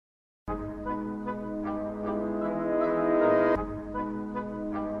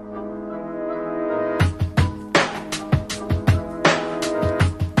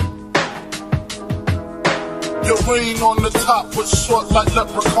Queen on the top with short like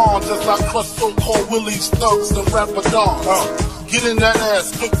leprechauns as I crush so-called Willie's thugs and Rapadons. Get in that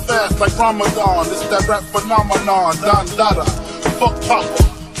ass quick fast like Ramadan. It's that rap phenomenon, Don Dada. Fuck Papa,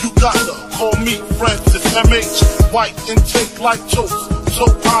 you gotta call me Francis M.H. White intake like toast, so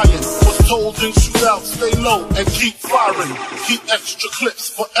iron. Was told in shootouts, stay low and keep firing. Keep extra clips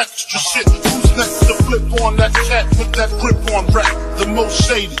for extra shit. Who's next to flip on that cat with that grip on rap? The most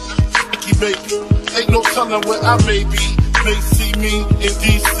shady, sticky baby. Ain't no telling where I may be. May see me in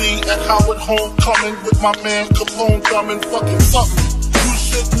D.C. at Howard Homecoming with my man Capone drumming fucking something. You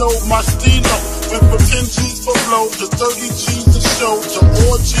should know my stilo. Went from 10 G's for blow to 30 G's to show to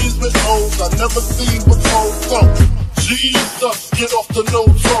orgies with hoes I never seen before. So, Jesus, get off the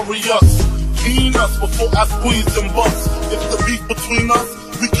Notorious. Clean us before I squeeze them butts. If the beef between us,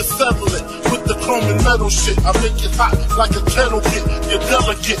 we can settle it with the chrome and metal shit. I make it hot like a kettle get. You're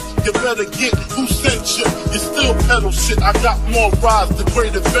delicate, you better get who sent you. You still pedal shit. I got more rides to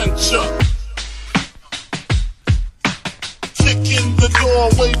great adventure. Kick in the door,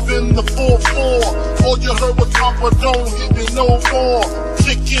 waving the 4-4. All you heard was Papa, don't hit me no more.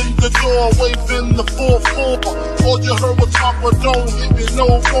 Kick in the door, waving the 4-4. All you heard was Papa, don't hit me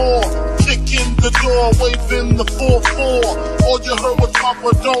no more. Kick in the door, waving the 4-4. All you heard was Papa,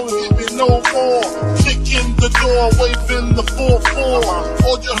 don't hit me no more. Kick in the door, waving the 4-4.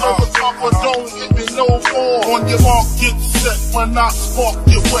 All you heard was Papa, don't hit me no more. On your mark, get set. When I spark,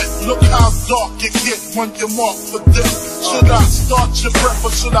 you wet. Look how dark you get when you mark for death. Should I start your breath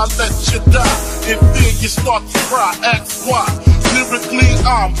or should I let you die? If fear you start to cry, ask why. Lyrically,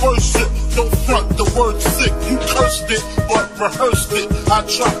 I'm worship. Don't front the word sick. You cursed it, but rehearsed it. I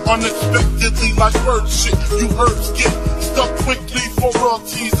drop unexpectedly like bird shit. You herbs get stuck quickly for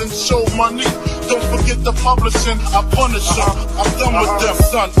royalties and show money. Don't forget the publishing, I punish them. I'm done with them,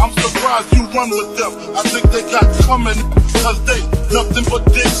 son. I'm surprised you run with them. I think they got coming, cause they nothing but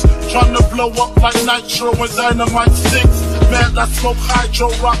dicks. Trying to blow up like nitro and dynamite sticks. Man, I smoke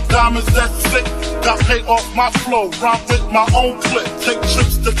hydro, rock diamonds, that's sick. Got paid off my flow, rhyme with my own clip. Take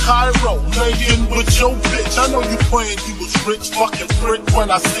trips to Cairo, lay in with your bitch. I know you praying you was rich, fucking prick.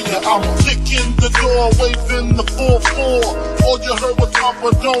 When I see you, I'ma kick in the door, waving the 4-4. All you heard was Papa,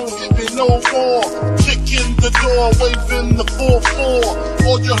 don't hit me no more. Kick in the door, waving the 4-4.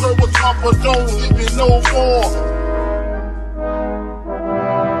 All you heard was Papa, don't hit me no more.